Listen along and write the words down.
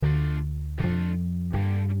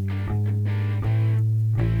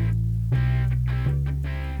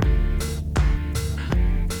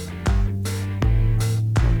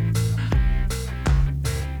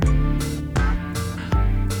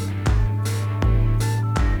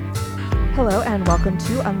Hello and welcome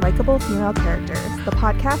to Unlikable Female Characters, the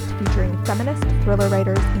podcast featuring feminist thriller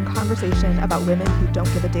writers in conversation about women who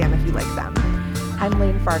don't give a damn if you like them. I'm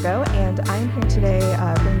Layne Fargo, and I'm here today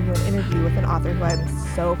bringing you an interview with an author who I'm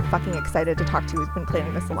so fucking excited to talk to, who's been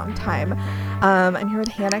planning this a long time. I'm here with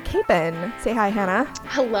Hannah Capin. Say hi, Hannah.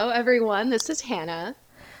 Hello, everyone. This is Hannah.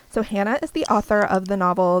 So Hannah is the author of the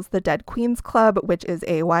novels The Dead Queen's Club, which is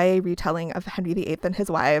a YA retelling of Henry VIII and his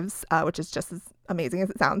wives, which is just as amazing as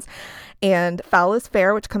it sounds, and Foul is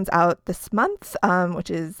Fair, which comes out this month,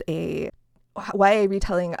 which is a YA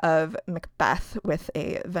retelling of Macbeth with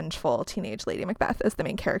a vengeful teenage Lady Macbeth as the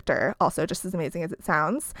main character, also just as amazing as it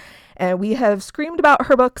sounds. And we have screamed about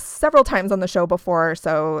her books several times on the show before,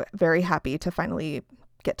 so very happy to finally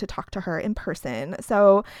get to talk to her in person.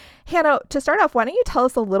 So Hannah, to start off, why don't you tell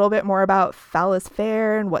us a little bit more about Foul is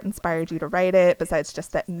Fair and what inspired you to write it, besides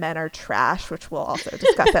just that men are trash, which we'll also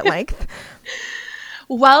discuss at length.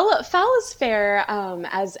 Well, Foul is Fair,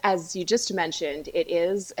 as you just mentioned, it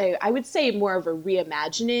is, I would say, more of a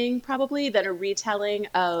reimagining probably than a retelling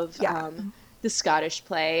of the Scottish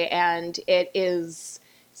play. And it's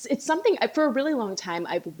something for a really long time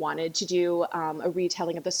I've wanted to do, a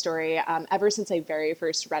retelling of the story. Ever since I very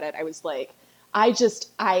first read it, I was like,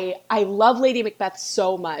 I love Lady Macbeth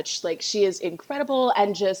so much. Like, she is incredible,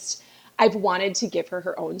 and just I've wanted to give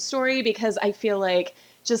her own story because I feel like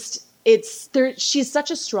she's such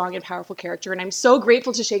a strong and powerful character, and I'm so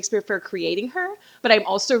grateful to Shakespeare for creating her, but I'm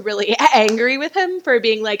also really angry with him for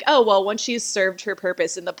being like, oh, well, once she's served her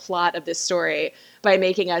purpose in the plot of this story by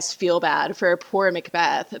making us feel bad for poor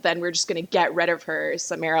Macbeth, then we're just going to get rid of her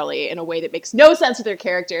summarily in a way that makes no sense with her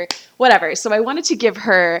character, whatever. So I wanted to give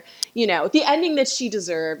her, the ending that she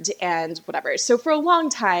deserved and whatever. So for a long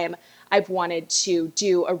time, I've wanted to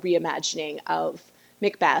do a reimagining of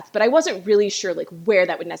Macbeth, but I wasn't really sure like where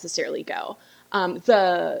that would necessarily go.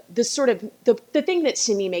 The thing that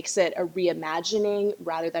to me makes it a reimagining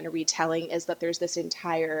rather than a retelling is that there's this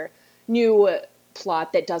entire new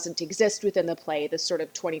plot that doesn't exist within the play, this sort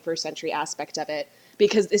of 21st century aspect of it,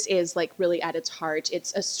 because this is like really at its heart,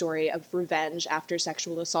 it's a story of revenge after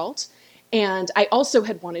sexual assault. And I also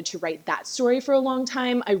had wanted to write that story for a long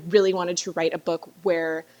time. I really wanted to write a book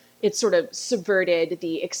where it sort of subverted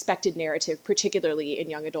the expected narrative, particularly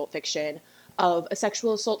in young adult fiction, of a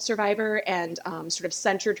sexual assault survivor, and sort of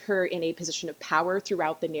centered her in a position of power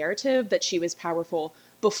throughout the narrative, that she was powerful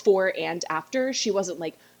before and after. She wasn't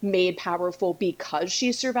like made powerful because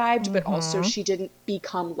she survived, but also she didn't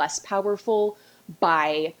become less powerful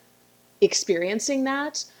by experiencing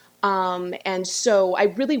that. And so I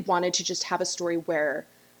really wanted to just have a story where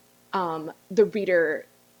the reader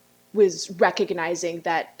was recognizing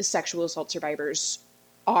that sexual assault survivors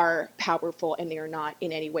are powerful and they are not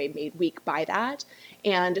in any way made weak by that.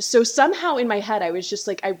 And so somehow in my head, I was just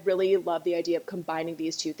like, I really love the idea of combining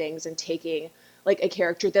these two things and taking like a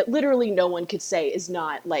character that literally no one could say is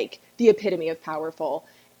not like the epitome of powerful,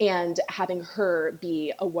 and having her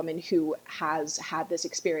be a woman who has had this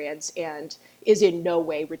experience and is in no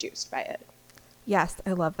way reduced by it. Yes,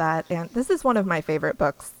 I love that. And this is one of my favorite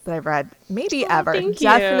books that I've read maybe ever.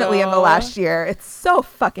 Definitely in the last year. It's so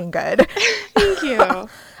fucking good. Thank you. I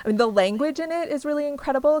mean, the language in it is really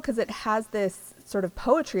incredible because it has this sort of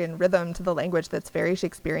poetry and rhythm to the language that's very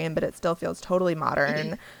Shakespearean, but it still feels totally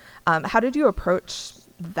modern. How did you approach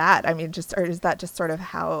that? I mean, or is that just sort of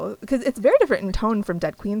how, because it's very different in tone from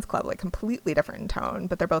Dead Queen's Club, like completely different in tone,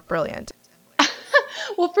 but they're both brilliant.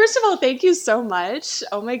 Well, first of all, thank you so much.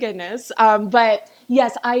 Oh my goodness. But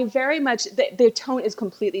yes, I very much, the tone is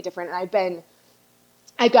completely different. And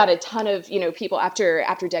I got a ton of, people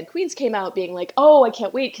after Dead Queens came out being like, oh, I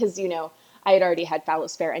can't wait. Cause I had already had Foul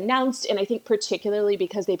is Fair announced. And I think particularly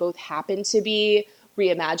because they both happen to be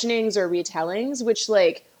reimaginings or retellings, which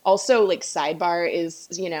like also like sidebar is,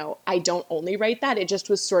 I don't only write that. It just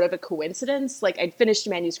was sort of a coincidence. Like I'd finished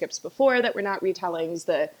manuscripts before that were not retellings.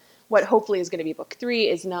 What hopefully is going to be book 3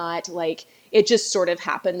 is not, like, it just sort of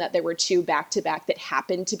happened that there were 2 back-to-back that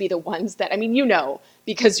happened to be the ones that, I mean,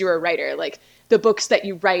 because you're a writer, like, the books that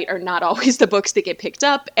you write are not always the books that get picked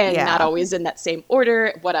up and not always in that same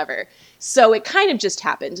order, whatever. So it kind of just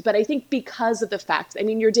happened. But I think because of the fact, I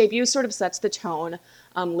mean, your debut sort of sets the tone,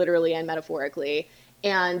 literally and metaphorically.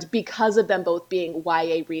 And because of them both being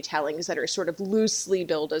YA retellings that are sort of loosely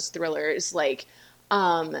billed as thrillers, like,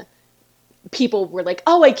 people were like,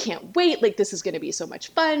 oh, I can't wait. Like, this is going to be so much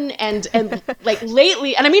fun. And like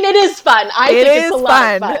lately, and I mean, it is fun. I think it's a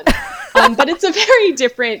lot of fun. But it's a very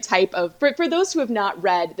different type of, for those who have not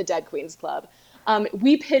read The Dead Queen's Club,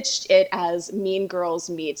 we pitched it as Mean Girls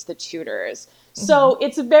meets The Tudors. So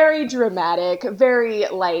it's very dramatic, very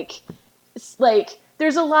like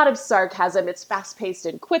there's a lot of sarcasm. It's fast-paced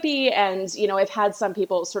and quippy, and, you know, I've had some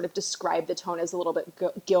people sort of describe the tone as a little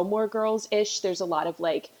bit Gilmore Girls-ish. There's a lot of,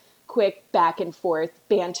 like, quick back and forth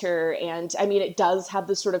banter, and, I mean, it does have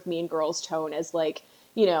this sort of Mean Girls tone as, like,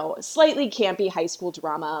 you know, slightly campy high school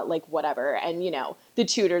drama, like, whatever. And, you know, The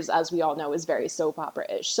Tudors, as we all know, is very soap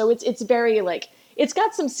opera-ish. So it's very, like, it's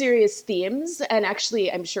got some serious themes, and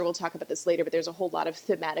actually, I'm sure we'll talk about this later, but there's a whole lot of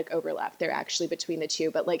thematic overlap there, actually, between the two.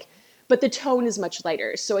 But the tone is much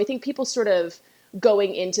lighter. So I think people sort of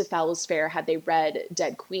going into Foul is Fair, had they read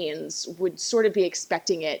Dead Queens, would sort of be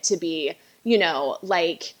expecting it to be, you know,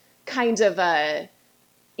 like kind of a,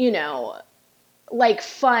 you know, like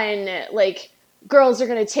fun, like girls are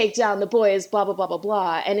going to take down the boys, blah, blah, blah, blah,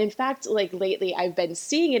 blah. And in fact, like lately I've been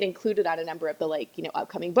seeing it included on a number of the, like, you know,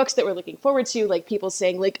 upcoming books that we're looking forward to, like people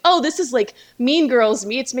saying like, oh, this is like Mean Girls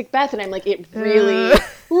meets Macbeth. And I'm like, it really,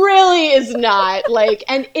 really is not. Like,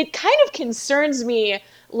 and it kind of concerns me,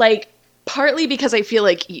 like, partly because I feel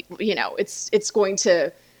like, you know, it's going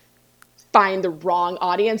to find the wrong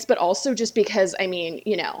audience, but also just because, I mean,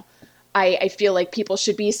 you know, I feel like people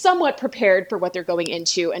should be somewhat prepared for what they're going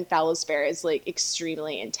into, and Foul is Fair is like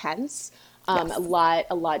extremely intense, yes. a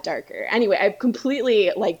lot darker. Anyway, I've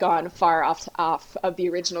completely like gone far off of the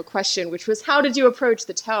original question, which was how did you approach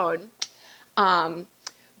the tone?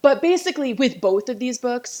 But basically, with both of these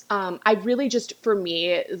books, I really just, for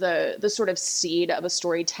me, the sort of seed of a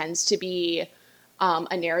story tends to be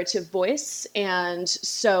a narrative voice, and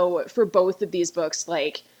so for both of these books,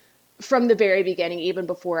 like, from the very beginning, even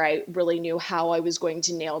before I really knew how I was going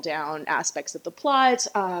to nail down aspects of the plot,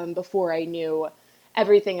 before I knew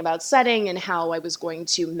everything about setting and how I was going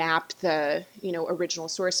to map the, you know, original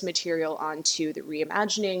source material onto the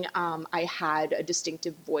reimagining, I had a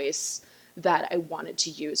distinctive voice that I wanted to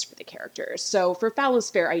use for the characters. So for Foul is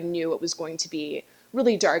Fair, I knew it was going to be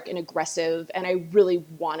really dark and aggressive, and I really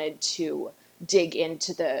wanted to dig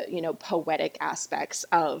into the, you know, poetic aspects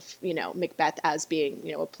of, you know, Macbeth as being,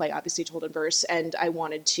 you know, a play obviously told in verse. And I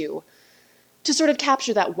wanted to sort of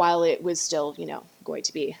capture that while it was still, you know, going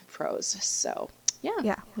to be prose. So, yeah.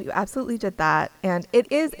 Yeah, well, you absolutely did that. And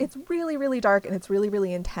it's really, really dark, and it's really,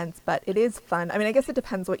 really intense, but it is fun. I mean, I guess it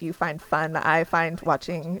depends what you find fun. I find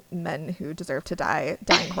watching men who deserve to die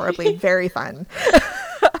dying horribly very fun.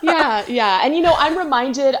 Yeah. And, you know, I'm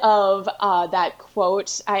reminded of that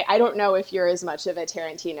quote. I don't know if you're as much of a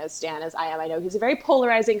Tarantino stan as I am. I know he's a very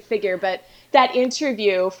polarizing figure, but that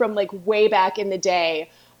interview from, like, way back in the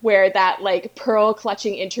day where that, like,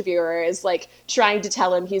 pearl-clutching interviewer is, like, trying to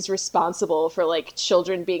tell him he's responsible for, like,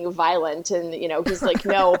 children being violent. And, you know, he's like,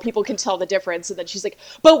 no, people can tell the difference. And then she's like,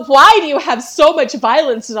 but why do you have so much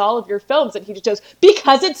violence in all of your films? And he just goes,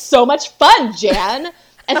 because it's so much fun, Jan.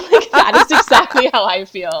 And, like, that is exactly how I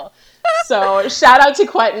feel. So shout out to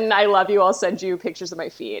Quentin. I love you. I'll send you pictures of my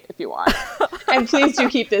feet if you want. And please do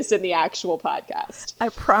keep this in the actual podcast. I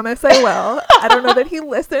promise I will. I don't know that he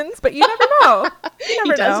listens, but you never know.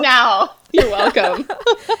 He does now. You're welcome.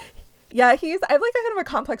 Yeah, I have like a kind of a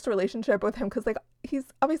complex relationship with him because, like, he's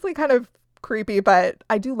obviously kind of creepy, but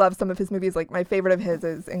I do love some of his movies. Like, my favorite of his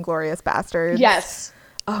is Inglourious Basterds. Yes.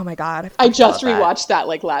 Oh my God. I just rewatched that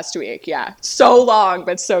like last week. Yeah. So long,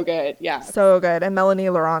 but so good. Yeah. So good. And Melanie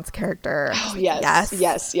Laurent's character. Oh,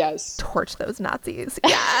 yes. Torch those Nazis.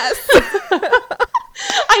 Yes.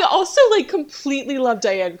 I also like completely love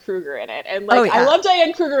Diane Kruger in it. And like, I love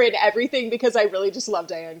Diane Kruger in everything because I really just love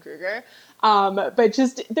Diane Kruger. But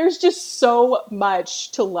just, there's just so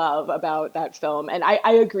much to love about that film. And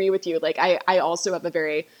I agree with you. Like, I also have a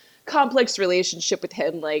very complex relationship with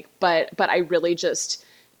him. Like, but I really just,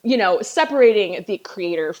 you know, separating the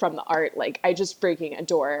creator from the art, like, I just freaking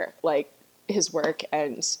adore, like, his work.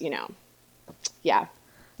 And, you know, yeah.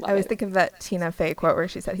 I always think of that Tina Fey quote where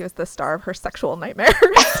she said he was the star of her sexual nightmares.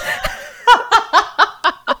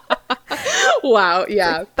 Wow.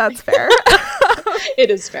 Yeah. Like, that's fair. It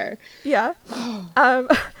is fair. Yeah.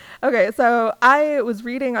 Okay, so I was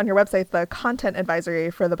reading on your website the content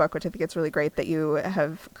advisory for the book, which I think it's really great that you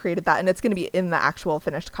have created that. And it's going to be in the actual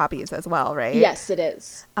finished copies as well, right? Yes, it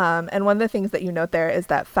is. And one of the things that you note there is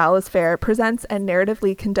that Foul is Fair presents and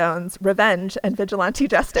narratively condones revenge and vigilante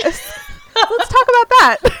justice. Let's talk about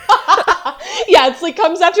that. Yeah, it's like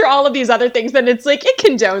comes after all of these other things, but it's like it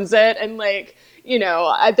condones it. And like, you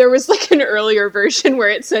know, there was like an earlier version where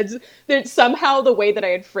it said that somehow the way that I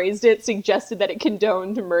had phrased it suggested that it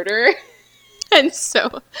condoned murder. And so,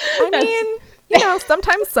 I mean, you know,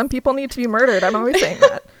 sometimes some people need to be murdered. I'm always saying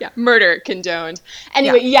that. Yeah, murder condoned.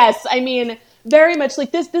 Anyway, yes, I mean, very much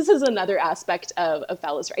like this is another aspect of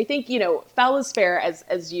Foul is Fair. I think, you know, Foul is Fair,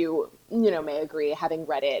 as you know, may agree, having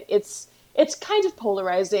read it, it's kind of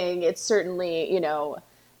polarizing. It's certainly,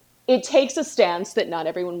 it takes a stance that not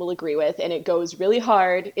everyone will agree with, and it goes really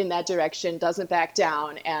hard in that direction, doesn't back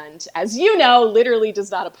down, and as you know, literally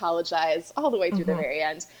does not apologize all the way through the Mm-hmm. very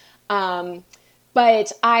end. Um,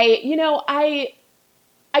 but I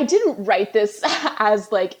didn't write this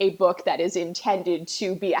as like a book that is intended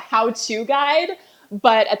to be a how-to guide,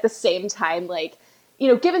 but at the same time, like,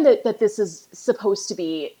 given that this is supposed to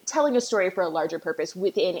be telling a story for a larger purpose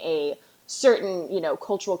within a certain,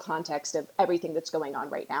 cultural context of everything that's going on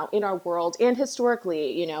right now in our world and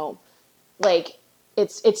historically, like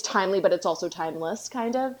it's timely, but it's also timeless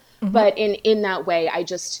kind of. Mm-hmm. But in that way, I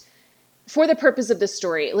just, for the purpose of this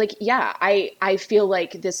story, like, yeah, I feel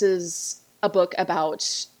like this is a book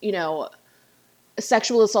about,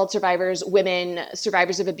 sexual assault survivors, women,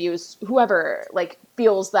 survivors of abuse, whoever like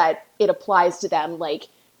feels that it applies to them, like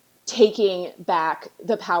taking back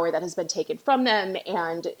the power that has been taken from them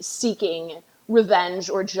and seeking revenge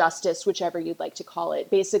or justice, whichever you'd like to call it.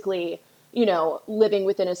 Basically, living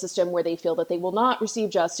within a system where they feel that they will not receive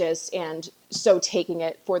justice, and so taking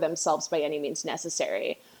it for themselves by any means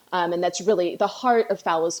necessary. And that's really the heart of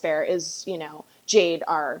Foul Fair is, Jade,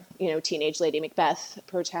 our, teenage Lady Macbeth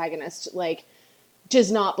protagonist, like, does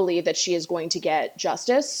not believe that she is going to get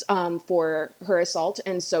justice for her assault.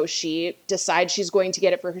 And so she decides she's going to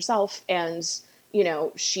get it for herself. And,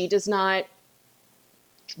 she does not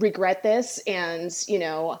regret this. And,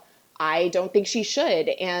 I don't think she should.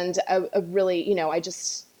 And a really, I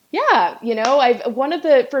just, yeah, one of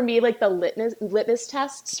the, for me, like the litmus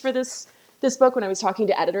tests for this book, when I was talking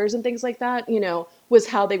to editors and things like that, was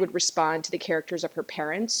how they would respond to the characters of her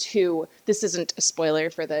parents, who, this isn't a spoiler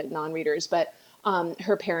for the non-readers, but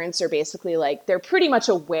her parents are basically like, they're pretty much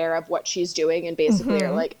aware of what she's doing and basically are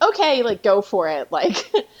Mm-hmm. like, okay, like go for it.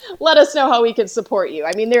 Like, let us know how we can support you.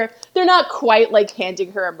 I mean, they're not quite like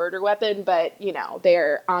handing her a murder weapon, but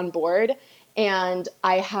they're on board. And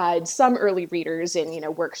I had some early readers in,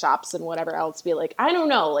 workshops and whatever else be like, I don't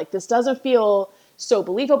know, like this doesn't feel so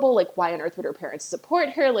believable. Like, why on earth would her parents support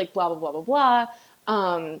her? Like, blah, blah, blah, blah,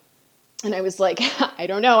 blah. And I was like, I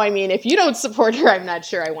don't know. I mean, if you don't support her, I'm not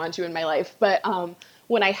sure I want you in my life. But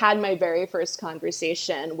when I had my very first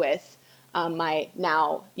conversation with my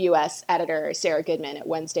now US editor, Sarah Goodman at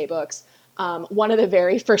Wednesday Books, one of the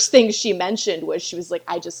very first things she mentioned was, she was like,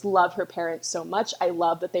 I just love her parents so much. I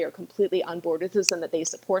love that they are completely on board with this and that they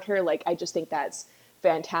support her. Like, I just think that's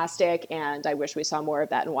fantastic. And I wish we saw more of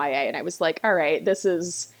that in YA. And I was like, all right, this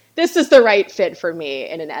is the right fit for me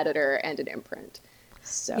in an editor and an imprint.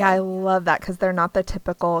 Yeah, I So, love that because they're not the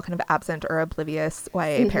typical kind of absent or oblivious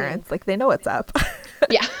YA parents. Like, they know what's up.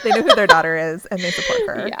 yeah. They know who their daughter is and they support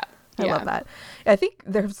her. Yeah. I love Yeah. that. I think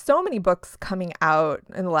there's so many books coming out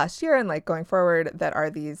in the last year and like going forward that are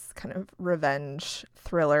these kind of revenge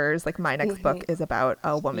thrillers. Like, my next book is about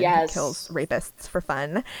a woman who kills Yes. rapists for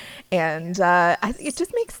fun. And it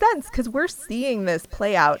just makes sense because we're seeing this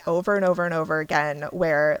play out over and over and over again,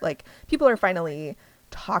 where like people are finally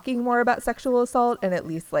talking more about sexual assault and at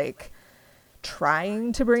least like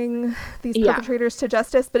trying to bring these Yeah. perpetrators to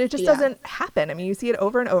justice, but it just Yeah. doesn't happen. I mean, you see it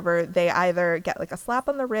over and over. They either get like a slap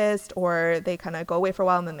on the wrist or they kind of go away for a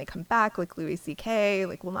while and then they come back, like Louis C.K.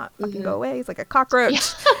 Like, will not fucking go away. He's like a Yeah.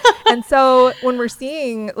 cockroach. And so when we're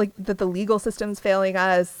seeing like that the legal system's failing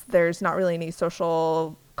us, there's not really any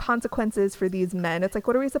social consequences for these men. It's like,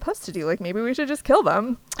 what are we supposed to do? Like, maybe we should just kill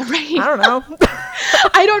them. I Right. don't know.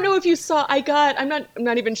 I don't know if you saw, I'm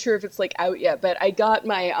not even sure if it's like out yet, but I got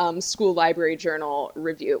my school library journal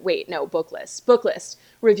review. Wait, no, book list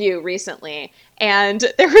review recently.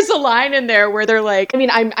 And there was a line in there where they're like, I mean,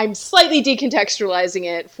 I'm slightly decontextualizing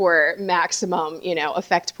it for maximum,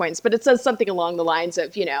 effect points, but it says something along the lines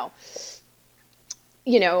of, you know,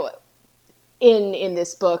 in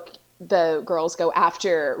this book, the girls go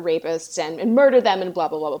after rapists and murder them and blah,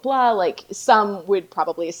 blah, blah, blah, blah. Like, some would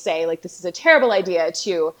probably say, like, this is a terrible idea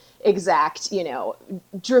to exact,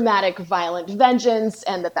 dramatic, violent vengeance,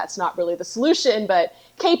 and that's not really the solution. But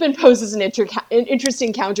Capin poses an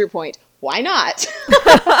interesting counterpoint. Why not?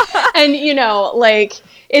 And, like,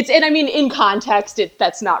 and I mean, in context,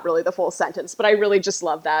 that's not really the full sentence, but I really just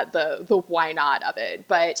love that, the why not of it.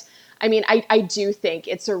 But I mean, I do think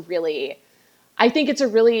I think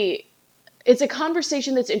it's a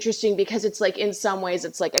conversation that's interesting because it's like, in some ways,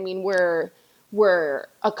 it's like, I mean, we're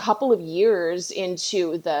a couple of years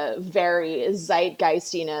into the very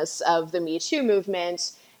zeitgeistiness of the Me Too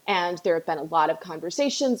movement, and there have been a lot of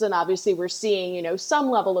conversations, and obviously we're seeing, some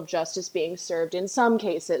level of justice being served in some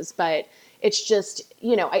cases, but it's just,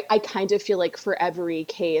 I kind of feel like for every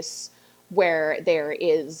case where there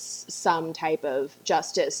is some type of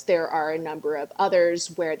justice. There are a number of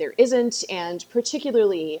others where there isn't. And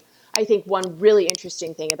particularly, I think one really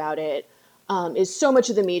interesting thing about it is so much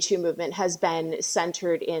of the Me Too movement has been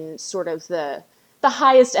centered in sort of the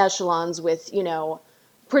highest echelons with,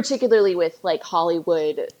 particularly with like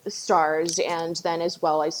Hollywood stars. And then as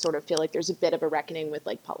well, I sort of feel like there's a bit of a reckoning with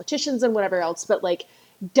like politicians and whatever else. But like,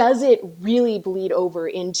 does it really bleed over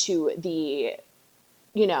into the,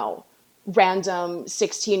 random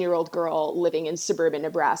 16-year-old girl living in suburban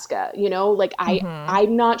Nebraska? Like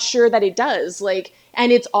I'm not sure that it does. Like,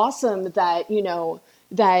 and it's awesome that,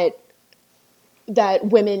 that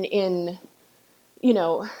women in,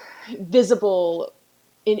 visible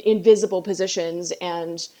in visible positions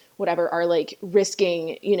and whatever are like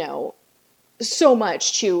risking, so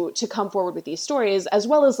much to come forward with these stories, as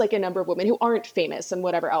well as like a number of women who aren't famous and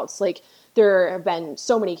whatever else. Like there have been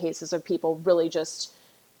so many cases of people really just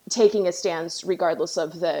taking a stance regardless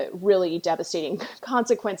of the really devastating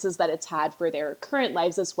consequences that it's had for their current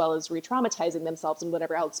lives, as well as re-traumatizing themselves and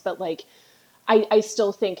whatever else. But like I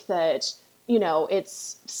still think that,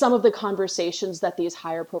 it's some of the conversations that these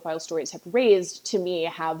higher profile stories have raised to me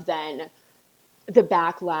have then the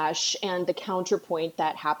backlash and the counterpoint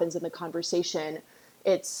that happens in the conversation.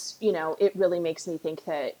 It's, it really makes me think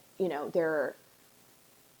that,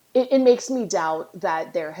 it makes me doubt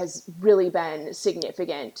that there has really been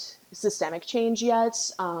significant systemic change yet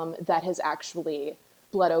that has actually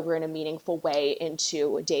bled over in a meaningful way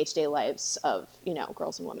into day-to-day lives of,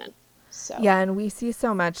 girls and women. So. Yeah, and we see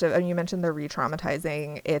so much of, and you mentioned the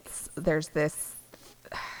re-traumatizing. There's this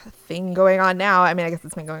thing going on now. I mean, I guess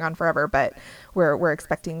it's been going on forever, but we're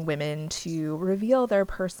expecting women to reveal their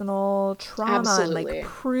personal trauma Absolutely. and like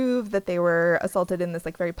prove that they were assaulted in this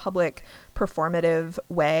like very public performative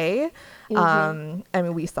way. I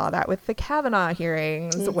mean, we saw that with the Kavanaugh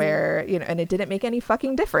hearings where, and it didn't make any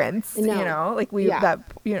fucking difference. No.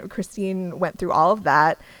 Christine went through all of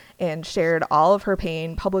that and shared all of her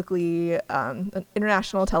pain publicly on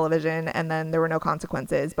international television, and then there were no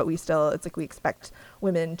consequences. But it's like we expect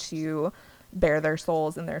women to bear their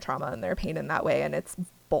souls and their trauma and their pain in that way, and it's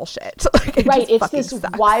bullshit. It's this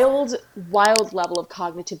sucks. wild level of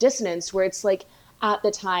cognitive dissonance where it's like at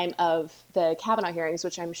the time of the Kavanaugh hearings,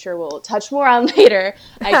 which I'm sure we'll touch more on later.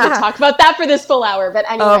 I could talk about that for this full hour, but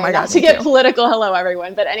anyway, not to get political. Hello,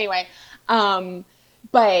 everyone. But anyway,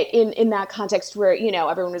 but in that context where,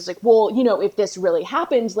 everyone was like, well, if this really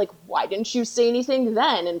happened, like, why didn't you say anything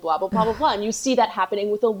then? And blah, blah, blah, blah, blah. And you see that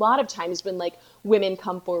happening with a lot of times when like women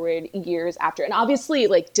come forward years after. And obviously,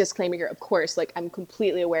 like, disclaimer here, of course, like I'm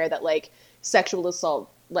completely aware that like sexual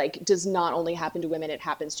assault like does not only happen to women, it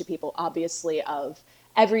happens to people obviously of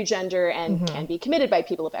every gender and can be committed by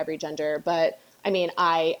people of every gender. But I mean,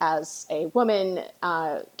 I, as a woman,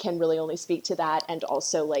 can really only speak to that. And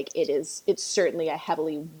also, like, it's certainly a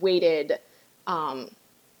heavily weighted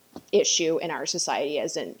issue in our society,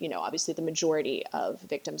 as in, obviously the majority of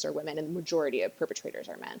victims are women and the majority of perpetrators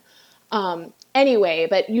are men. Anyway,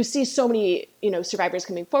 but you see so many, survivors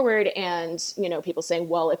coming forward and, people saying,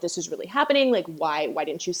 well, if this is really happening, like, why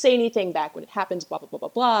didn't you say anything back when it happens, blah, blah, blah, blah,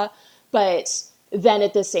 blah. But then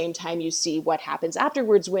at the same time, you see what happens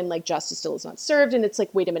afterwards when like justice still is not served. And it's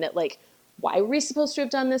like, wait a minute, like, why were we supposed to have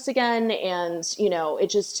done this again? And,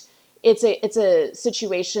 it's a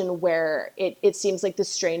situation where it seems like this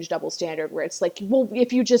strange double standard where it's like, well,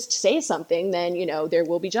 if you just say something, then, there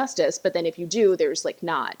will be justice. But then if you do, there's like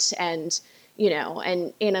not. And,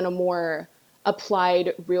 and in a more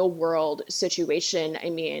applied real world situation, I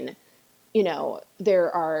mean, there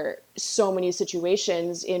are so many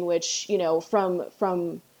situations in which,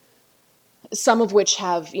 from some of which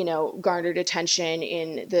have, garnered attention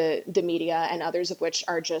in the media and others of which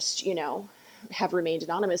are just, have remained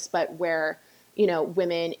anonymous, but where,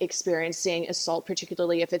 women experiencing assault,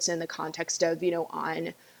 particularly if it's in the context of,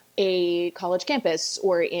 on a college campus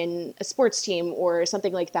or in a sports team or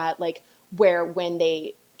something like that, like where when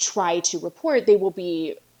they try to report, they will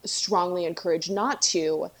be strongly encouraged not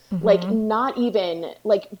to, like, not even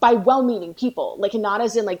like by well-meaning people, like not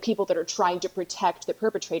as in like people that are trying to protect the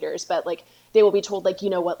perpetrators, but like they will be told, like, you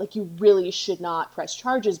know what, like you really should not press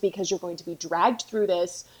charges because you're going to be dragged through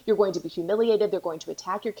this, you're going to be humiliated, they're going to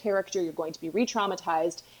attack your character, you're going to be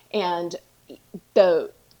re-traumatized, and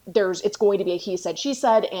it's going to be a he said, she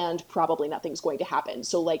said, and probably nothing's going to happen.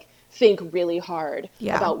 So like think really hard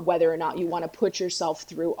about whether or not you want to put yourself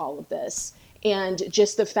through all of this. And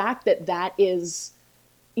just the fact that is,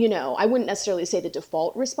 I wouldn't necessarily say the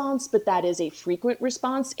default response, but that is a frequent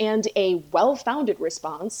response and a well-founded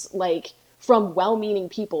response, like from well-meaning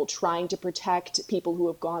people trying to protect people who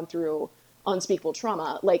have gone through unspeakable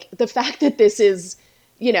trauma. Like the fact that this is,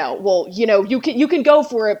 well, you can go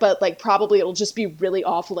for it, but like probably it'll just be really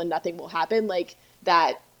awful and nothing will happen. Like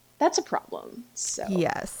that's a problem. So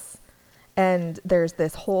Yes. And there's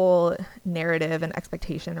this whole narrative and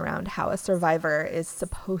expectation around how a survivor is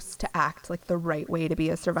supposed to act like the right way to be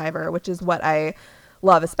a survivor, which is what I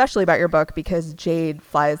love, especially about your book, because Jade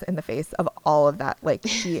flies in the face of all of that. Like,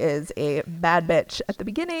 she is a bad bitch at the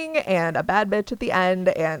beginning and a bad bitch at the end.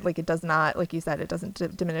 And like, it does not, like you said, it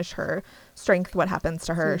doesn't diminish her strength. What happens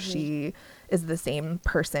to her, she is the same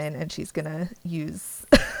person, and she's going to use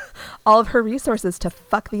all of her resources to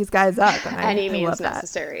fuck these guys up. And any I means love that.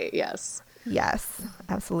 necessary. Yes. Yes,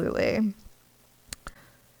 absolutely.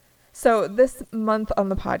 So this month on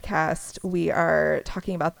the podcast, we are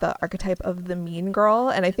talking about the archetype of the mean girl.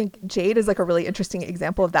 And I think Jade is like a really interesting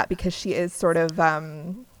example of that, because she is sort of,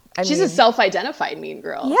 she's a self-identified mean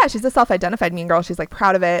girl. Yeah, she's a self-identified mean girl. She's like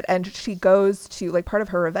proud of it. And she goes to, like, part of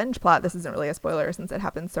her revenge plot. This isn't really a spoiler since it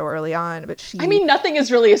happens so early on, but I mean, nothing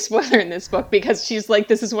is really a spoiler in this book, because she's like,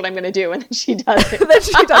 this is what I'm going to do. And then she does it. Then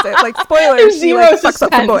she does it. Like, spoilers. There's she, zero like, suspense. fucks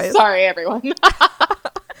up some boys. Sorry, everyone.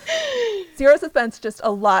 Zero suspense, just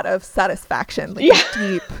a lot of satisfaction, like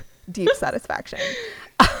deep satisfaction.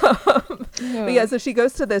 But yeah, so she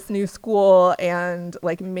goes to this new school and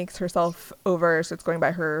like makes herself over. So it's going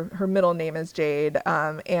by her middle name is Jade,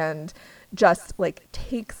 and just like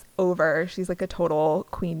takes over. She's like a total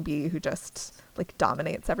queen bee who just like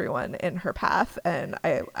dominates everyone in her path, and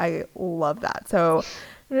I love that. So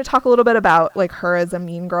I'm going to talk a little bit about like her as a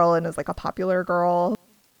mean girl and as like a popular girl.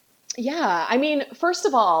 Yeah, I mean, first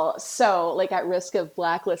of all, so like at risk of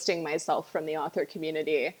blacklisting myself from the author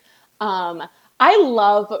community, I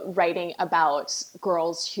love writing about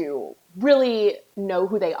girls who really know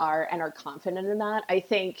who they are and are confident in that. I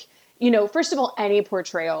think, first of all, any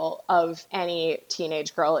portrayal of any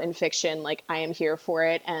teenage girl in fiction, like I am here for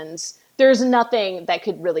it. And there's nothing that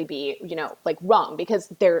could really be, like wrong, because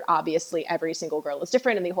they're obviously every single girl is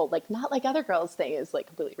different, and the whole like not like other girls thing is like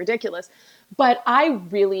completely ridiculous. But I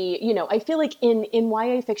really, I feel like in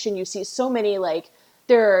YA fiction you see so many like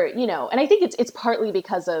there, and I think it's partly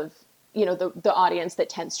because of the audience that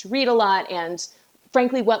tends to read a lot, and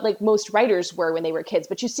frankly what like most writers were when they were kids.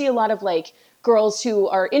 But you see a lot of like girls who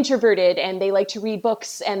are introverted and they like to read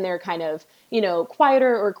books, and they're kind of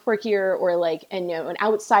quieter or quirkier or like, and an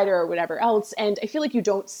outsider or whatever else. And I feel like you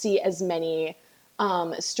don't see as many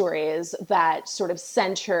stories that sort of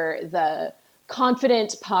center the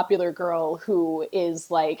confident, popular girl who is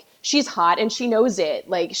like, she's hot and she knows it.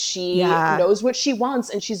 Like she knows what she wants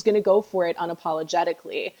and she's going to go for it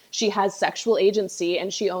unapologetically. She has sexual agency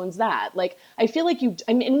and she owns that. Like, I feel like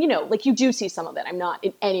like you do see some of it. I'm not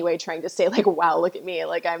in any way trying to say like, wow, look at me,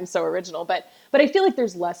 like I'm so original, but I feel like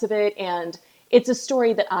there's less of it. And it's a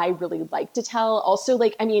story that I really like to tell. Also,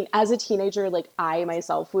 like, I mean, as a teenager, like I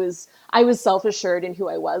myself was self-assured in who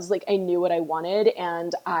I was. Like I knew what I wanted,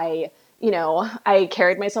 and I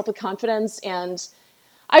carried myself with confidence, and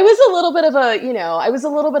I was a little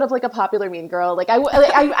bit of like a popular mean girl. Like I'm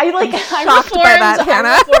reformed. By that, Hannah.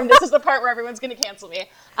 I'm reformed. This is the part where everyone's going to cancel me.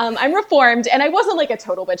 I'm reformed, and I wasn't like a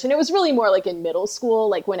total bitch. And it was really more like in middle school,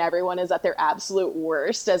 like when everyone is at their absolute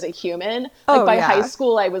worst as a human. Like by high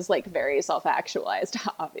school, I was like very self-actualized,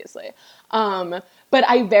 obviously. But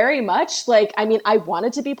I very much I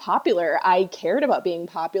wanted to be popular. I cared about being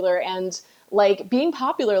popular, and like being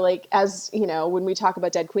popular, like as when we talk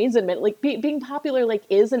about Dead Queens in a minute, like being popular like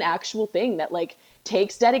is an actual thing that like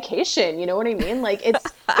takes dedication. You know what I mean? Like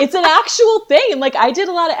it's an actual thing. Like I did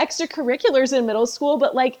a lot of extracurriculars in middle school,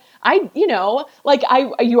 but like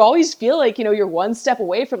you always feel like you're one step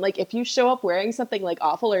away from like, if you show up wearing something like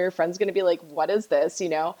awful, or your friend's gonna be like, what is this?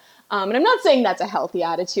 And I'm not saying that's a healthy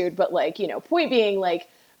attitude, but like point being, like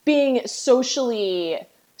being socially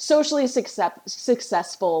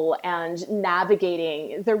successful and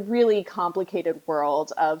navigating the really complicated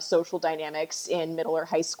world of social dynamics in middle or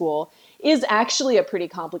high school is actually a pretty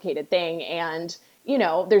complicated thing. And,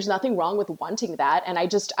 there's nothing wrong with wanting that. And I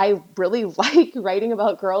really like writing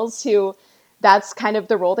about girls who that's kind of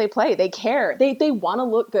the role they play. They care. They want to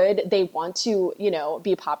look good. They want to,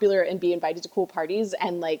 be popular and be invited to cool parties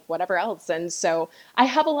and like whatever else. And so I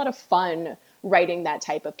have a lot of fun writing that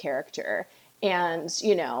type of character. And,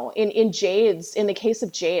 in the case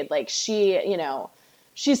of Jade, like she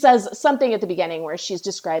says something at the beginning where she's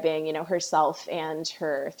describing, herself and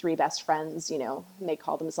her three best friends, they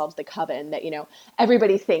call themselves the Coven, that,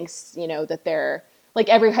 everybody thinks, that they're like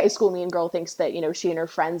every high school mean girl thinks that, she and her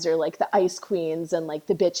friends are like the ice queens and like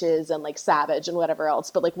the bitches and like savage and whatever else,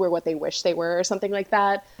 but like we're what they wish they were or something like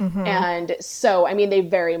that. Mm-hmm. And so, I mean, they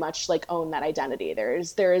very much like own that identity.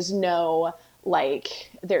 There's no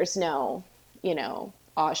like, there's no,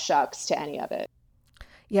 aw shucks to any of it.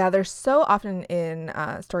 Yeah, there's so often in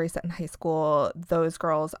stories set in high school, those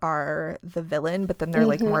girls are the villain, but then they're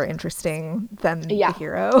like more interesting than the Yeah.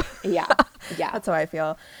 hero. Yeah. Yeah. That's how I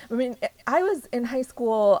feel. I mean, I was in high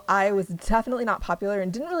school, I was definitely not popular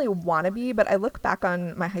and didn't really want to be, but I look back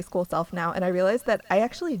on my high school self now and I realized that I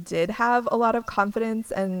actually did have a lot of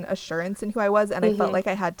confidence and assurance in who I was. And I felt like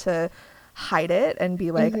I had to hide it and be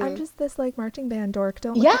like, I'm just this like marching band dork,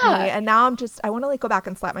 don't look at me. Yeah. And now I want to like go back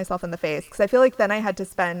and slap myself in the face because I feel like then I had to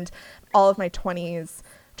spend all of my 20s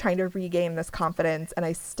trying to regain this confidence, and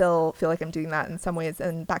I still feel like I'm doing that in some ways.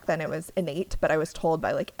 And back then it was innate, but I was told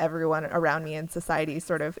by like everyone around me in society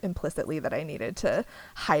sort of implicitly that I needed to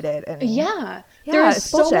hide it. And Yeah. There yeah, is it's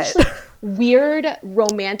so bullshit. much like weird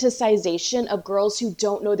romanticization of girls who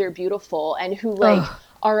don't know they're beautiful and who like Ugh.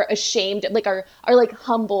 are ashamed, like are like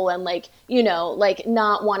humble and like, like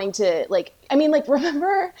not wanting to like, I mean, like,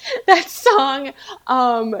 remember that song,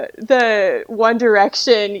 the One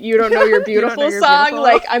Direction, You Don't Know You're You don't know Beautiful you're song? beautiful.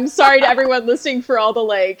 Like, I'm sorry to everyone listening for all the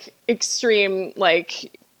like extreme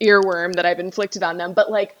like earworm that I've inflicted on them,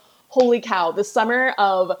 but like, holy cow, the summer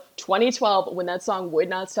of 2012, when that song would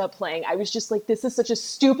not stop playing, I was just like, this is such a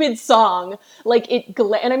stupid song. Like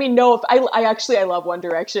and I mean, no, if I love One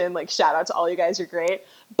Direction, like shout out to all you guys, you're great.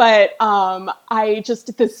 But I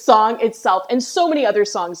just, the song itself and so many other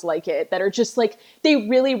songs like it that are just like, they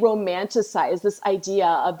really romanticize this idea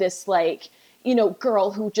of this like,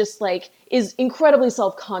 girl who just like is incredibly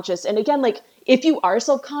self-conscious. And again, like if you are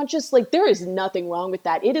self-conscious, like there is nothing wrong with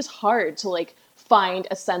that. It is hard to like find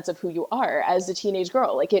a sense of who you are as a teenage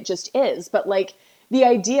girl. Like it just is. But like the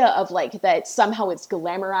idea of like that somehow it's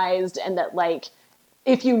glamorized and that like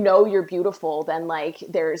if you know you're beautiful, then like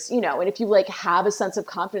there's, and if you like have a sense of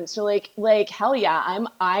confidence, you're like hell yeah,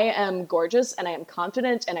 I am gorgeous and I am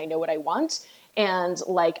confident and I know what I want and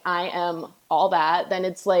like I am all that, then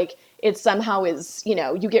it's like it somehow is,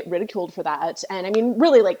 you get ridiculed for that. And I mean,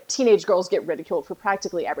 really like teenage girls get ridiculed for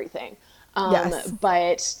practically everything. Yes.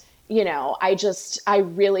 But I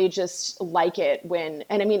really just like it when,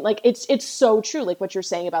 and I mean, like, it's so true. Like what you're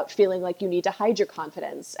saying about feeling like you need to hide your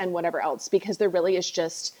confidence and whatever else, because there really is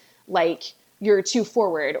just like, you're too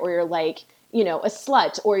forward or you're like, a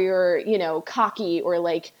slut or you're, cocky or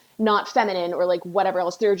like not feminine or like whatever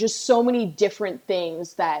else. There are just so many different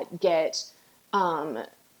things um,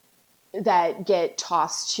 that get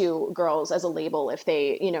tossed to girls as a label if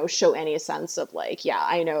they, show any sense of like, yeah,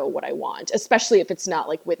 I know what I want, especially if it's not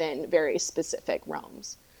like within very specific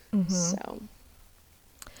realms. So,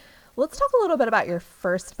 Let's talk a little bit about your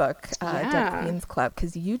first book, Dead yeah. Queens Club,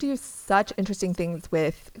 because you do such interesting things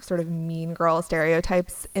with sort of mean girl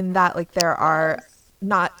stereotypes in that like Yes.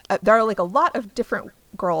 there are like a lot of different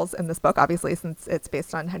girls in this book, obviously, since it's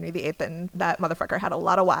based on Henry VIII and that motherfucker had a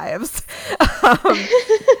lot of wives. um,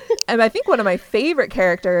 and I think one of my favorite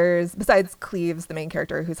characters, besides Cleves, the main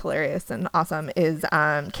character who's hilarious and awesome, is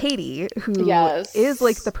Katie, who is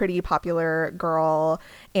like the Yes. pretty popular girl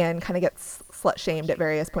and kind of gets slut shamed at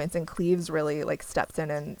various points. And Cleves really like steps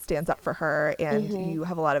in and stands up for her. And you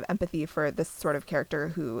have a lot of empathy for this sort of character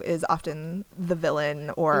who is often the villain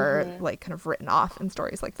or like kind of written off in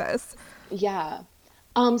stories like this. Yeah.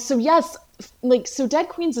 So yes, like, so Dead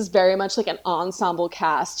Queens is very much like an ensemble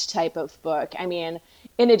cast type of book. I mean,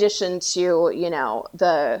 in addition to,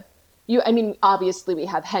 I mean, obviously we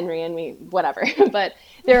have Henry and we, whatever, but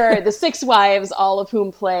there are the six wives, all of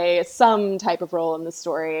whom play some type of role in the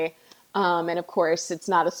story. And of course, it's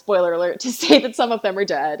not a spoiler alert to say that some of them are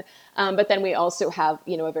dead. But then we also have,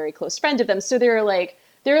 a very close friend of them. So there are like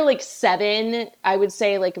seven, I would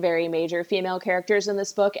say, like very major female characters in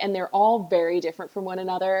this book, and they're all very different from one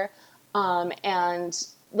another. And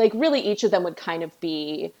like really each of them would kind of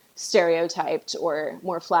be stereotyped or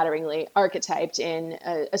more flatteringly archetyped in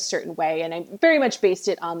a certain way. And I very much based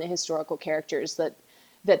it on the historical characters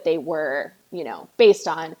that they were, based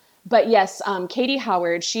on. But yes, Katie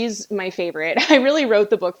Howard, she's my favorite. I really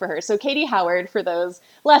wrote the book for her. So Katie Howard, for those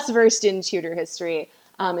less versed in Tudor history,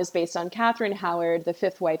 is based on Catherine Howard, the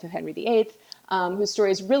fifth wife of Henry VIII, whose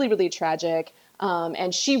story is really, really tragic.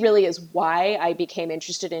 And she really is why I became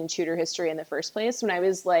interested in Tudor history in the first place. When I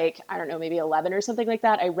was like, I don't know, maybe 11 or something like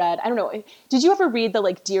that, I read, I don't know, did you ever read the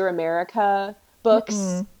like Dear America books?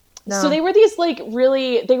 So No. they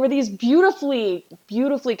were these beautifully,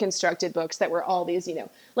 beautifully constructed books that were all these,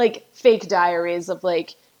 like fake diaries of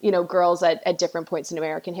like, girls at different points in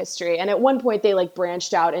American history. And at one point they like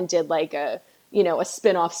branched out and did like a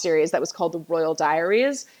spin-off series that was called the Royal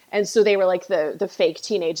Diaries. And so they were like the fake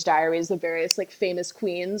teenage diaries of various like famous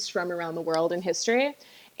queens from around the world in history.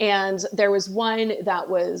 And there was one that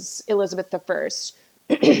was Elizabeth I.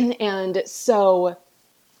 And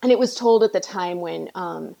it was told at the time when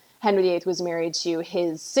Henry VIII was married to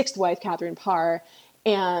his sixth wife, Catherine Parr.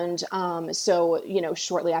 And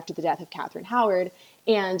shortly after the death of Catherine Howard.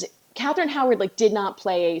 And Catherine Howard like did not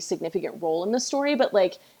play a significant role in the story, but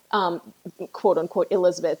like quote unquote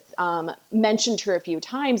Elizabeth mentioned her a few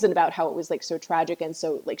times and about how it was like so tragic, and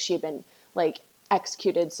so like she had been like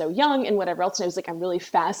executed so young and whatever else. And I was like, I'm really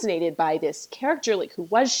fascinated by this character. Like, who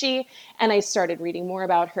was she? And I started reading more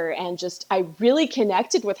about her, and just I really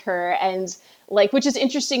connected with her. And like, which is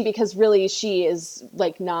interesting because really she is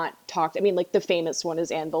like not talked. I mean, like the famous one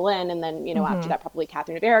is Anne Boleyn, and then after that probably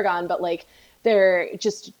Catherine of Aragon. But like, they're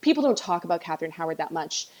just, people don't talk about Catherine Howard that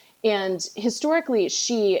much. And historically,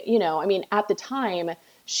 she, at the time,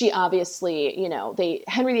 she obviously,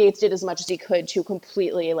 Henry VIII did as much as he could to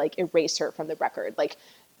completely like erase her from the record,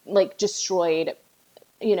 like destroyed,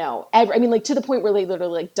 like to the point where they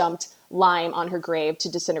literally like dumped lime on her grave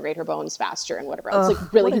to disintegrate her bones faster and whatever else.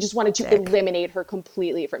 Like really, he just wanted to eliminate her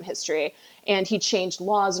completely from history. And he changed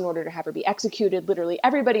laws in order to have her be executed. Literally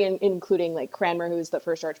everybody, including like Cranmer, who was the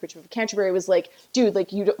first Archbishop of Canterbury, was like, dude, like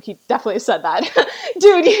he definitely said that.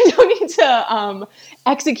 Dude, you don't need to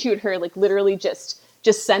execute her. Like literally just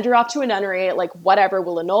send her off to a nunnery, like whatever,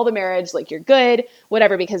 we'll annul the marriage, like you're good,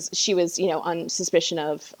 whatever, because she was, on suspicion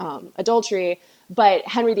of adultery. But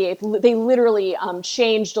Henry VIII, they literally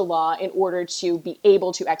changed a law in order to be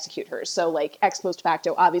able to execute her. So like ex post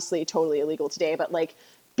facto, obviously totally illegal today, but like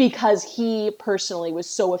because he personally was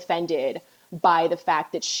so offended by the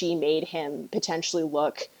fact that she made him potentially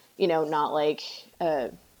look, not like a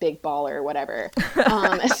big baller or whatever.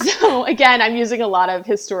 So again, I'm using a lot of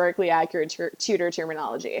historically accurate Tudor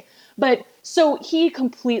terminology. But so he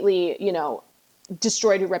completely,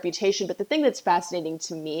 destroyed her reputation. But the thing that's fascinating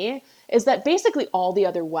to me is that basically all the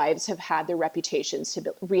other wives have had their reputations to be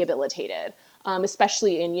rehabilitated,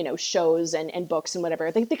 especially in, shows and books and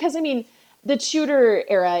whatever. Because, the Tudor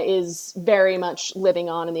era is very much living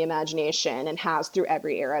on in the imagination and has through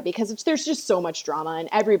every era because there's just so much drama and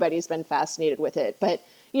everybody's been fascinated with it. But,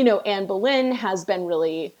 Anne Boleyn has been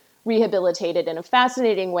really rehabilitated in a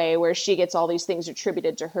fascinating way where she gets all these things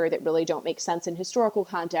attributed to her that really don't make sense in historical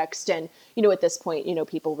context. And, at this point,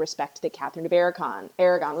 people respect that Catherine of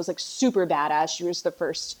Aragon was like super badass. She was the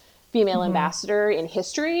first female ambassador in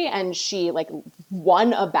history, and she like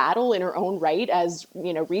won a battle in her own right as,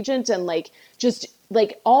 regent. And like, just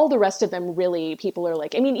like all the rest of them, really, people are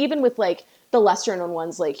like, even with like the lesser known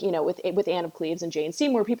ones, like, with Anne of Cleves and Jane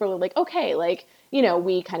Seymour, people are like, okay, like,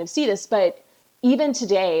 we kind of see this. But even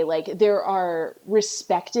today, like there are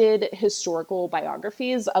respected historical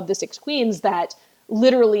biographies of the six queens that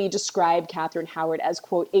literally describe Catherine Howard as,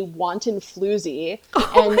 quote, a wanton floozy.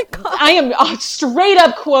 Oh And my God. I am straight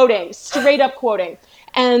up quoting.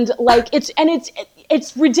 And like,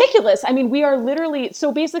 it's ridiculous. We are literally,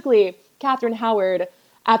 so basically Catherine Howard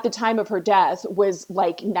at the time of her death was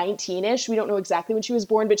like 19-ish. We don't know exactly when she was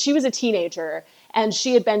born, but she was a teenager, and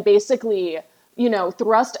she had been basically,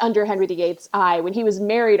 thrust under Henry VIII's eye when he was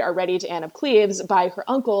married already to Anne of Cleves by her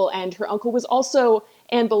uncle, and her uncle was also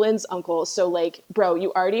Anne Boleyn's uncle. So like, bro,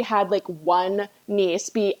 you already had like one niece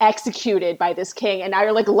be executed by this king, and now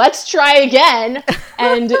you're like, let's try again.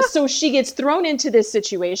 And so she gets thrown into this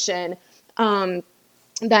situation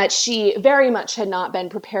that she very much had not been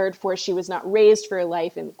prepared for. She was not raised for a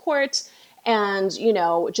life in court. And,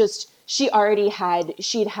 she'd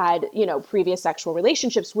had, previous sexual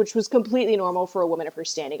relationships, which was completely normal for a woman of her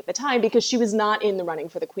standing at the time, because she was not in the running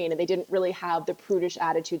for the queen, and they didn't really have the prudish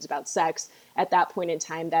attitudes about sex at that point in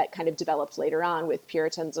time that kind of developed later on with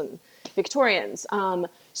Puritans and Victorians.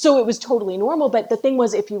 So it was totally normal. But the thing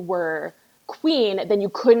was, if you were queen, then you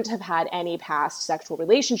couldn't have had any past sexual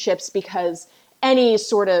relationships, because any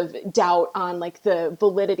sort of doubt on like the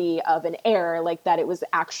validity of an heir, like that it was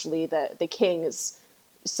actually the king's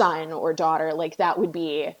son or daughter, like that would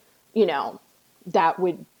be, that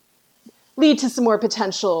would lead to some more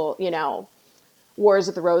potential, Wars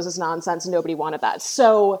of the Roses nonsense, and nobody wanted that.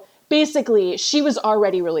 So basically she was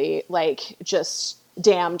already really like just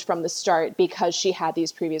damned from the start because she had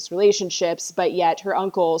these previous relationships, but yet her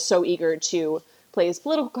uncle, so eager to play his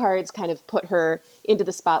political cards, kind of put her into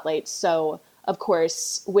the spotlight. So of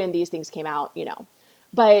course, when these things came out,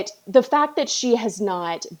 but the fact that she has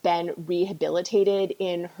not been rehabilitated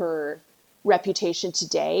in her reputation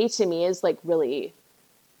today, to me, is like really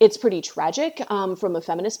it's pretty tragic from a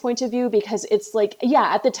feminist point of view, because it's like,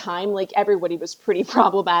 yeah, at the time, like everybody was pretty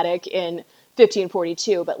problematic in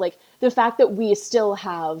 1542, but like the fact that we still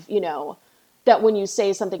have, you know, that when you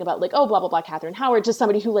say something about like, oh, blah, blah, blah, Catherine Howard, to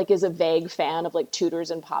somebody who like is a vague fan of like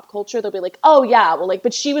Tudors and pop culture, they'll be like, oh yeah, well, like,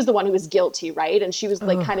 but she was the one who was guilty, right? And she was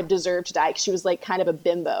like kind of deserved to die because she was like kind of a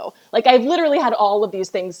bimbo. Like I've literally had all of these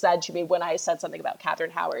things said to me when I said something about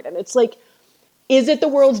Catherine Howard. And it's like, is it the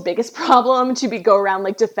world's biggest problem to go around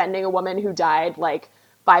like defending a woman who died like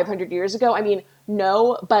 500 years ago? I mean,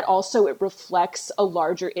 no, but also it reflects a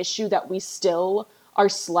larger issue that we still are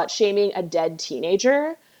slut shaming a dead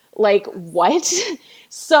teenager. Like, what?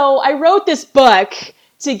 So I wrote this book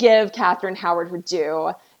to give Catherine Howard her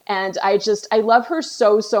due. And I love her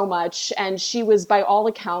so, so much. And she was, by all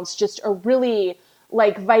accounts, just a really,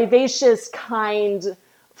 like, vivacious, kind,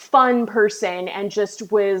 fun person, and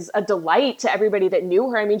just was a delight to everybody that knew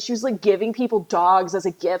her. I mean, she was, like, giving people dogs as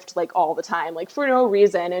a gift, like, all the time, like, for no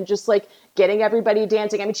reason, and just, like, getting everybody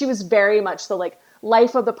dancing. I mean, she was very much the, like,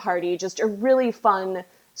 life of the party, just a really fun,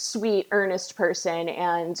 sweet, earnest person.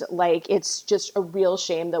 And like, it's just a real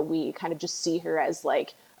shame that we kind of just see her as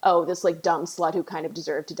like, oh, this like dumb slut who kind of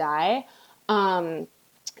deserved to die.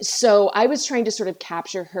 So I was trying to sort of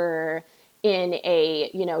capture her in a,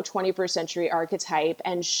 you know, 21st century archetype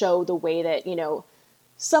and show the way that, you know,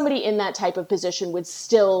 somebody in that type of position would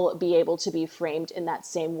still be able to be framed in that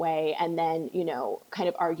same way. And then, you know, kind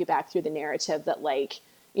of argue back through the narrative that like,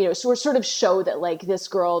 you know, sort of show that like this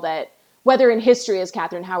girl that, whether in history as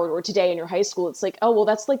Catherine Howard or today in your high school, it's like, oh, well,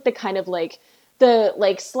 that's like the kind of like the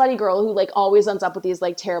like slutty girl who like always ends up with these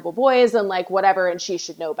like terrible boys and like whatever, and she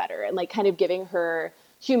should know better. And like kind of giving her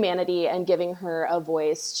humanity and giving her a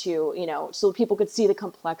voice to, you know, so people could see the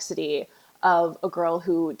complexity of a girl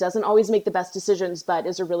who doesn't always make the best decisions, but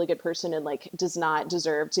is a really good person and like does not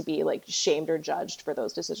deserve to be like shamed or judged for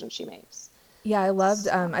those decisions she makes. Yeah, I loved,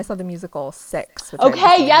 I saw the musical Six. Which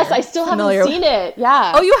okay, yes, I still haven't seen it.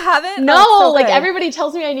 Yeah. Oh, you haven't? No, oh, so like good. everybody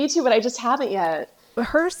tells me I need to, but I just haven't yet.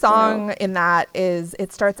 Her song in that is,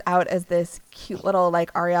 it starts out as this cute little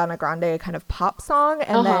like Ariana Grande kind of pop song,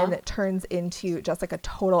 and then it turns into just like a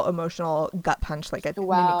total emotional gut punch. Like it made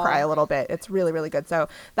me cry a little bit. It's really, really good. So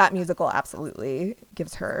that musical absolutely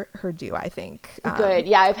gives her due, I think. Good.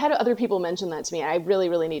 Yeah, I've had other people mention that to me. I really,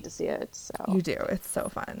 really need to see it. So you do. It's so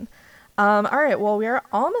fun. All right. Well, we are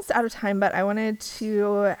almost out of time, but I wanted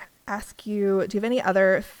to ask you, do you have any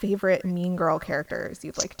other favorite Mean Girl characters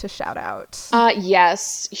you'd like to shout out?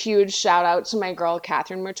 Yes. Huge shout out to my girl,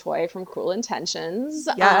 Catherine Murtoy from Cruel Intentions.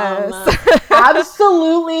 Yes.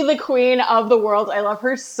 Absolutely the queen of the world. I love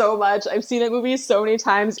her so much. I've seen that movie so many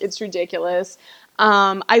times. It's ridiculous.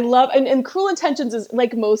 I love, and Cruel Intentions is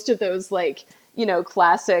like most of those like, you know,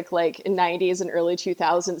 classic like 90s and early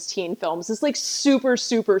 2000s teen films is like super,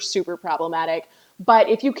 super, super problematic. But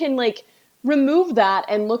if you can like remove that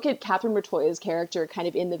and look at Catherine Murtoy's character kind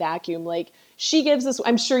of in the vacuum, like she gives this,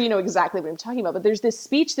 I'm sure you know exactly what I'm talking about, but there's this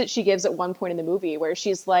speech that she gives at one point in the movie where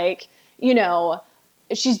she's like, you know,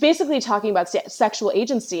 she's basically talking about sexual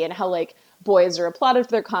agency and how like boys are applauded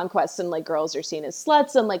for their conquests and like girls are seen as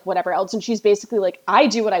sluts and like whatever else. And she's basically like, I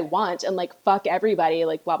do what I want and like fuck everybody,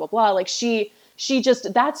 like blah, blah, blah. Like she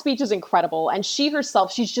just, that speech is incredible. And she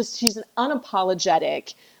herself, she's an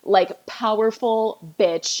unapologetic, like powerful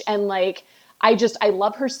bitch. And like, I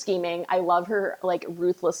love her scheming. I love her like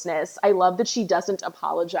ruthlessness. I love that she doesn't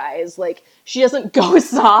apologize. Like she doesn't go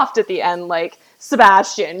soft at the end, like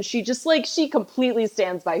Sebastian. She just like, she completely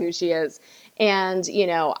stands by who she is. And, you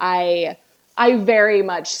know, I very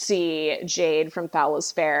much see Jade from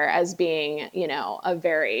Foulest Fair as being, you know, a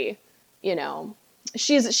very, you know,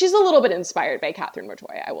 she's a little bit inspired by Catherine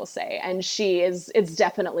Murtoy, I will say. And it's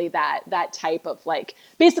definitely that type of like,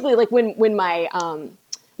 basically like when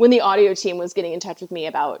the audio team was getting in touch with me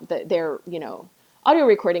about their, you know, audio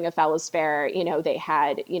recording of Foulest Fair, you know, they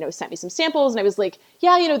had, you know, sent me some samples and I was like,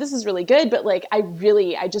 yeah, you know, this is really good. But like,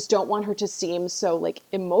 I just don't want her to seem so like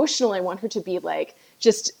emotional. I want her to be like,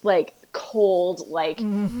 just like cold,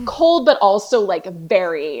 cold, but also like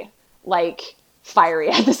very like fiery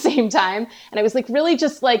at the same time. And I was like, really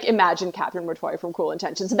just like imagine Catherine Murtoy from Cruel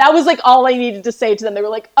Intentions. And that was like all I needed to say to them. They were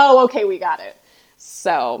like, oh, okay, we got it.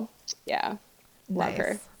 So yeah, love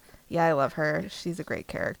her. Yeah, I love her. She's a great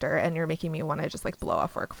character. And you're making me want to just like blow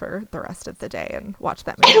off work for the rest of the day and watch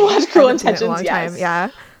that movie. And watch Cruel Intentions, yes. Time. Yeah,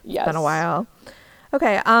 yes. It's been a while.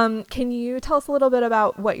 Okay, can you tell us a little bit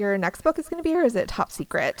about what your next book is going to be, or is it top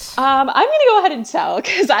secret? I'm going to go ahead and tell,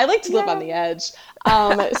 because I like to live on the edge.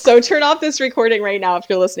 So turn off this recording right now if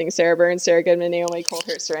you're listening, Sarah Burns, Sarah Goodman, Naomi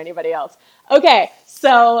Colhurst, or anybody else. Okay,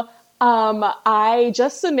 so I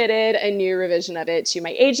just submitted a new revision of it to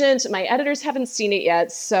my agent. My editors haven't seen it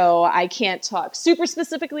yet, so I can't talk super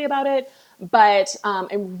specifically about it, but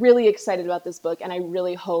I'm really excited about this book, and I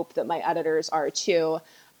really hope that my editors are too.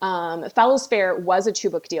 Fallow's Fair was a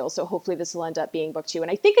 2-book deal, so hopefully this will end up being book 2, and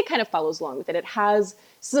I think it kind of follows along with it. It has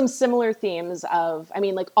some similar themes of, I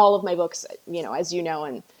mean, like all of my books, you know, as you know,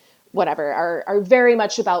 and whatever, are very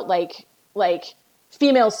much about like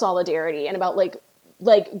female solidarity and about like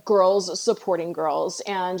girls supporting girls.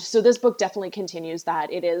 And so this book definitely continues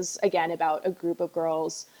that. It is, again, about a group of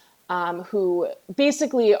girls who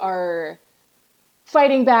basically are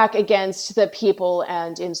fighting back against the people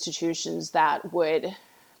and institutions that would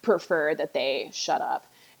prefer that they shut up.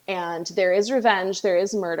 And there is revenge, there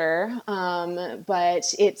is murder,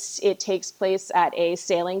 but it takes place at a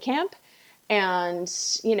sailing camp. And,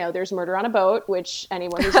 you know, there's murder on a boat, which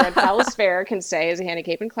anyone who's read Fallow's Fair can say is a Hannah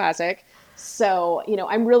Capin classic. So, you know,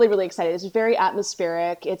 I'm really, really excited. It's very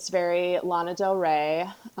atmospheric. It's very Lana Del Rey.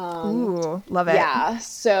 Ooh, love it. Yeah.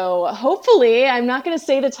 So hopefully, I'm not going to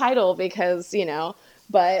say the title because, you know,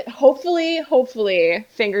 but hopefully,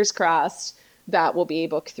 fingers crossed, that will be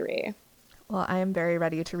book 3. Well, I am very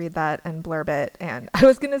ready to read that and blurb it. And I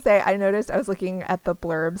was going to say, I noticed I was looking at the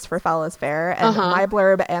blurbs for Fallow's Fair, and my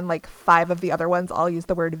blurb and like 5 of the other ones all use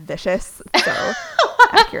the word vicious. So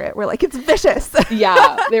accurate. We're like, it's vicious.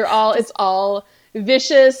 Yeah, it's all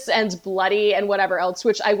vicious and bloody and whatever else,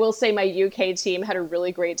 which I will say my UK team had a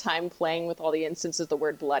really great time playing with all the instances of the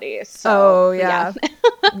word bloody. So, yeah.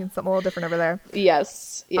 Something a little different over there.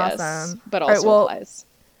 Yes. Awesome. But also applies.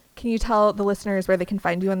 Can you tell the listeners where they can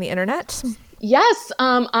find you on the internet? Yes,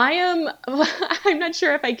 I'm not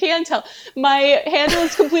sure if I can tell. My handle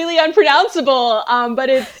is completely unpronounceable, but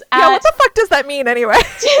it's what the fuck does that mean anyway?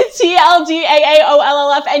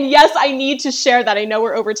 TLDAAOLLF. And yes, I need to share that. I know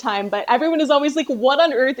we're over time, but everyone is always like, what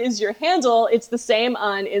on earth is your handle? It's the same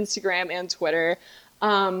on Instagram and Twitter.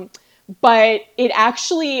 But it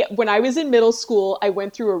actually, when I was in middle school, I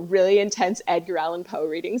went through a really intense Edgar Allan Poe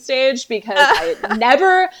reading stage because I had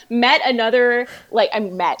never met another,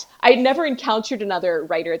 I'd never encountered another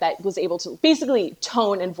writer that was able to basically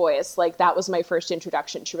tone and voice. Like that was my first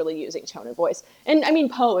introduction to really using tone and voice. And I mean,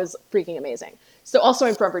 Poe is freaking amazing. So also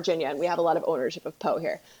I'm from Virginia and we have a lot of ownership of Poe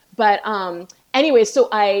here. But anyway, so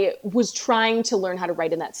I was trying to learn how to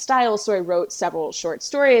write in that style. So I wrote several short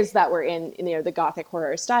stories that were in the Gothic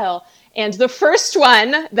horror style. And the first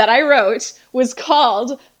one that I wrote was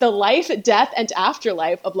called The Life, Death, and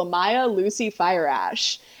Afterlife of Lamaya Lucy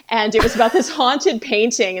Fireash. And it was about this haunted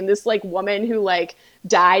painting and this like woman who like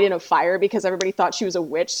died in a fire because everybody thought she was a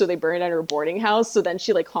witch, so they burned down her boarding house. So then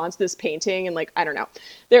she like haunts this painting and like, I don't know.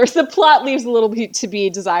 The plot leaves a little bit to be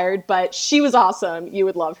desired, but she was awesome. You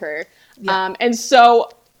would love her. Yeah. And so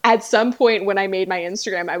at some point when I made my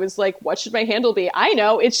Instagram, I was like, what should my handle be? I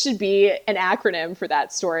know, it should be an acronym for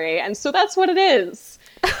that story. And so that's what it is.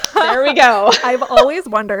 There we go. I've always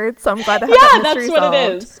wondered, so I'm glad to have that mystery that's what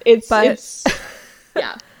solved. It is. It's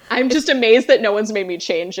yeah. I'm just amazed that no one's made me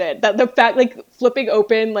change it. That the fact, like flipping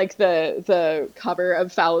open like the cover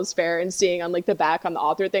of Fallow's Fair and seeing on like the back on the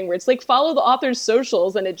author thing where it's like follow the author's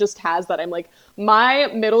socials and it just has that. I'm like, my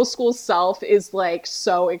middle school self is like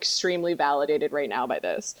so extremely validated right now by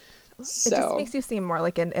this. So. It just makes you seem more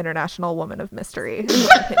like an international woman of mystery, in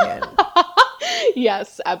my opinion.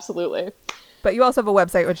 Yes, absolutely. But you also have a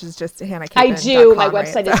website, which is just hannahcapin.com. I do. My right?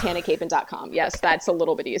 website is hannahcapin.com. Yes, that's a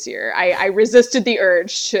little bit easier. I resisted the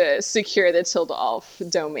urge to secure the Tilde-Alf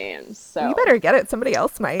domain. So you better get it. Somebody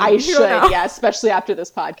else might. I should, yeah, especially after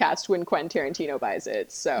this podcast when Quentin Tarantino buys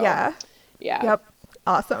it. So yeah. Yep.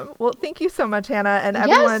 Awesome. Well, thank you so much, Hannah. And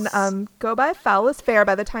everyone, go buy Fallow's Fair.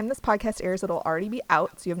 By the time this podcast airs, it'll already be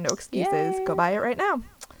out, so you have no excuses. Yay. Go buy it right now.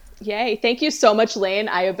 Yay. Thank you so much, Layne.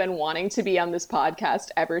 I have been wanting to be on this podcast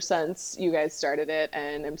ever since you guys started it,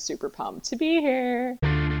 and I'm super pumped to be here.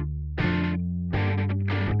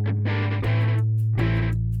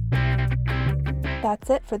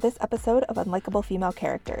 That's it for this episode of Unlikable Female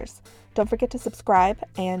Characters. Don't forget to subscribe,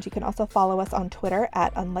 and you can also follow us on Twitter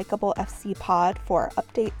at UnlikableFCPod for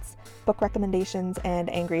updates, book recommendations,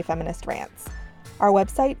 and angry feminist rants. Our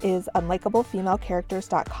website is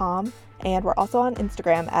unlikablefemalecharacters.com, and we're also on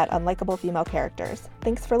Instagram at unlikablefemalecharacters.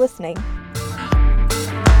 Thanks for listening.